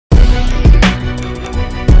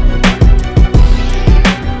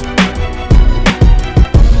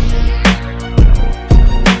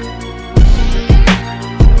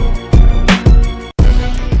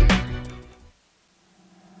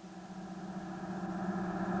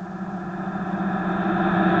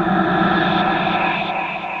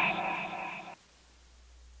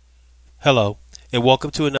Hello, and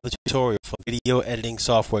welcome to another tutorial from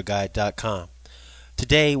VideoEditingSoftwareGuide.com.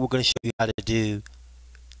 Today we're going to show you how to do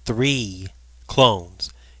 3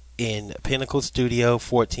 clones in Pinnacle Studio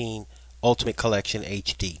 14 Ultimate Collection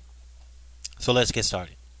HD. So let's get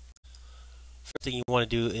started. First thing you want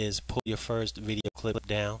to do is pull your first video clip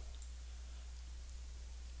down,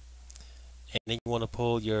 and then you want to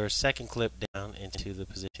pull your second clip down into the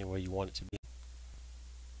position where you want it to be.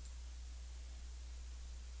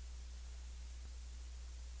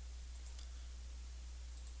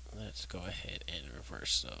 Let's go ahead and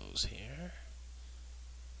reverse those here.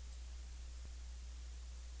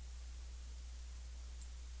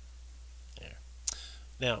 There.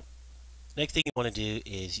 Now, next thing you want to do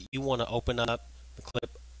is you want to open up the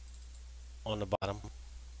clip on the bottom,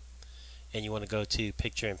 and you want to go to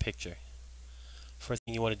picture in picture. First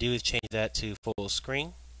thing you want to do is change that to full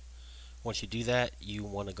screen. Once you do that, you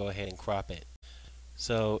want to go ahead and crop it.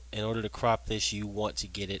 So in order to crop this, you want to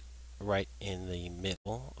get it right in the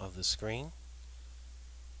middle of the screen.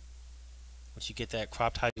 Once you get that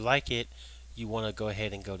cropped how you like it, you want to go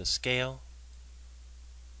ahead and go to scale,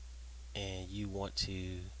 and you want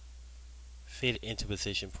to fit it into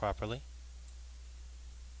position properly.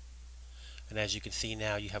 And as you can see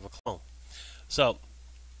now, you have a clone. So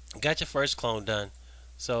got your first clone done.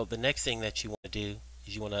 So the next thing that you want to do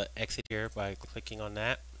is you want to exit here by clicking on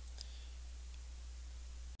that.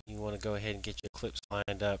 You want to go ahead and get your clips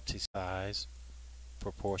lined up to size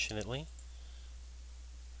proportionately.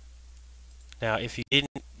 Now if you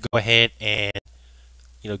didn't go ahead and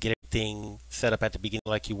get everything set up at the beginning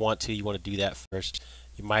like you want to do that first.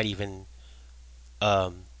 You might even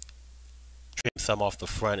trim some off the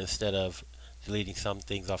front instead of deleting some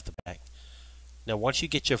things off the back. Now once you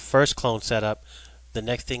get your first clone set up, the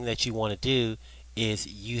next thing that you want to do is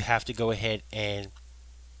you have to go ahead and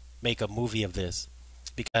make a movie of this,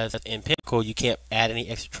 because in Pinnacle you can't add any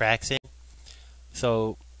extra tracks in,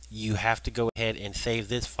 so you have to go ahead and save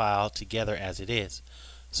this file together as it is.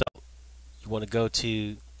 So you want to go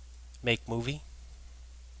to make movie,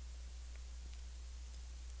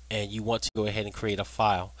 and you want to go ahead and create a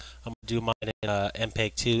file. I'm going to do mine in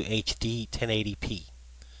MPEG 2 HD 1080p.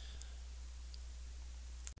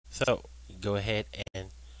 So you go ahead, and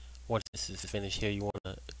once this is finished here, you want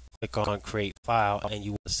to click on create file, and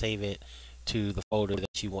you want to save it to the folder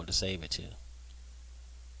that you want to save it to.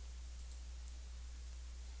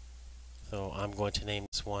 So I'm going to name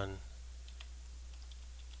this one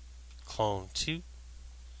Clone 2,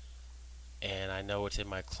 and I know it's in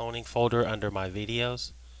my cloning folder under my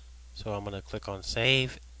videos. So I'm going to click on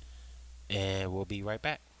save, and we'll be right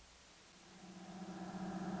back.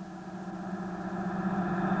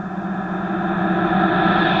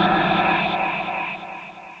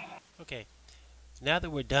 Okay, now that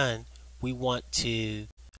we're done, we want to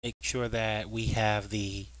make sure that we have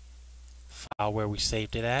the file where we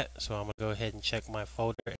saved it at. So I'm going to go ahead and check my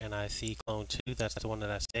folder, and I see Clone 2. That's the one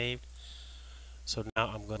that I saved. So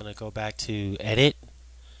now I'm going to go back to Edit,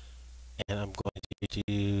 and I'm going to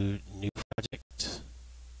do New Project.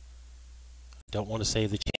 Don't want to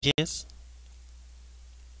save the changes.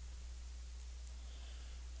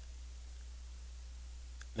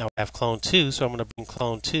 Now I have Clone 2, so I'm going to bring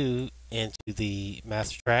Clone 2 into the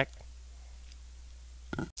master track.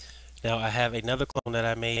 Now I have another clone that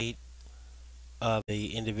I made of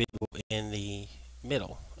the individual in the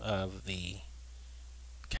middle of the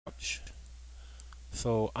couch.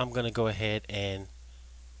 So I'm going to go ahead and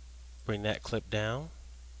bring that clip down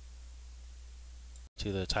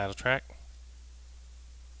to the title track.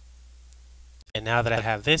 And now that I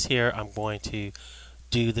have this here, I'm going to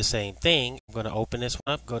do the same thing. I'm going to open this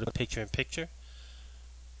one up, go to picture in picture,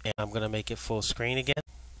 and I'm going to make it full screen again.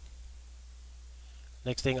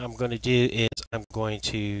 Next thing I'm going to do is I'm going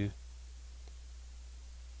to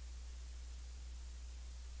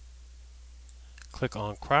click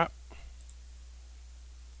on crop,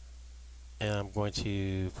 and I'm going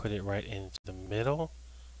to put it right into the middle,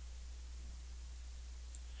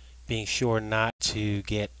 being sure not to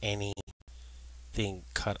get anything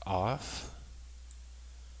cut off.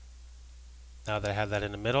 Now that I have that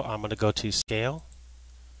in the middle, I'm going to go to scale,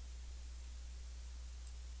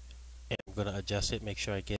 and I'm going to adjust it, make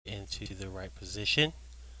sure I get into the right position.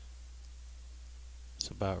 It's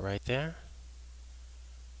about right there.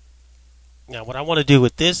 Now what I want to do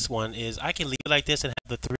with this one is I can leave it like this and have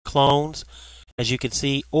the 3 clones, as you can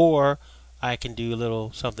see, or I can do a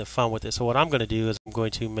little something fun with it. So what I'm going to do is I'm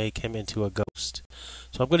going to make him into a ghost.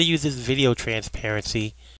 So I'm going to use this video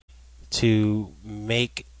transparency to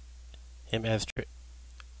make him as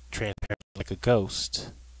transparent like a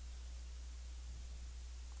ghost.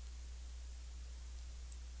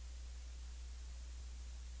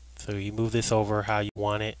 So you move this over how you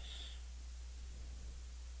want it.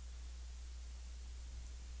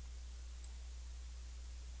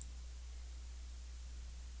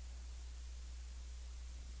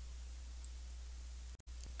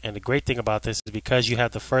 And the great thing about this is because you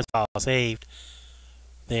have the first file saved,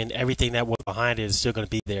 then everything that was behind it is still going to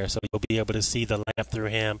be there. So you'll be able to see the lamp through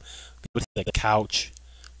him, be able to see the couch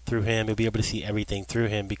through him. You'll be able to see everything through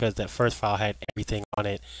him because that first file had everything on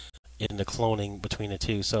it in the cloning between the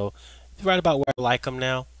two. So it's right about where I like them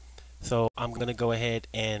now. So I'm going to go ahead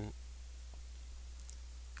and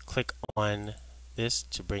click on this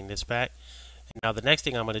to bring this back. And now the next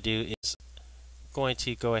thing I'm going to do is going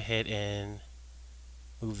to go ahead and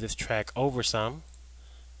move this track over some,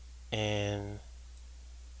 and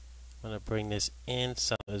I'm going to bring this in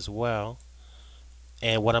some as well.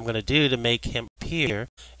 And what I'm going to do to make him appear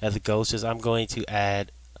as a ghost is I'm going to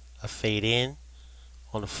add a fade in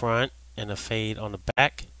on the front and a fade on the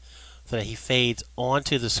back so that he fades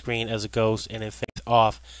onto the screen as a ghost and then fades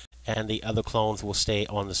off, and the other clones will stay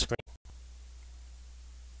on the screen.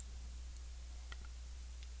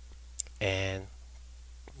 And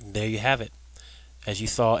there you have it. As you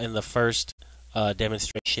saw in the first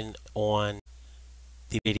demonstration on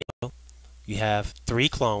the video, you have 3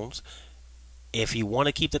 clones. If you want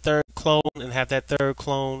to keep the third clone and have that third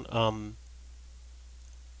clone,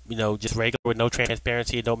 just regular with no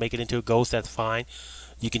transparency and don't make it into a ghost, that's fine.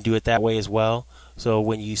 You can do it that way as well. So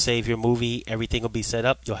when you save your movie, everything will be set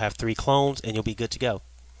up. You'll have 3 clones and you'll be good to go.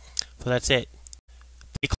 So that's it.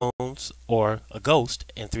 3 clones, or a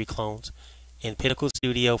ghost and 3 clones in Pinnacle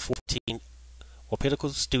Studio 14 or Pinnacle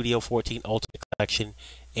Studio 14 Ultimate Collection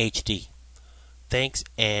HD. Thanks,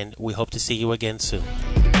 and we hope to see you again soon.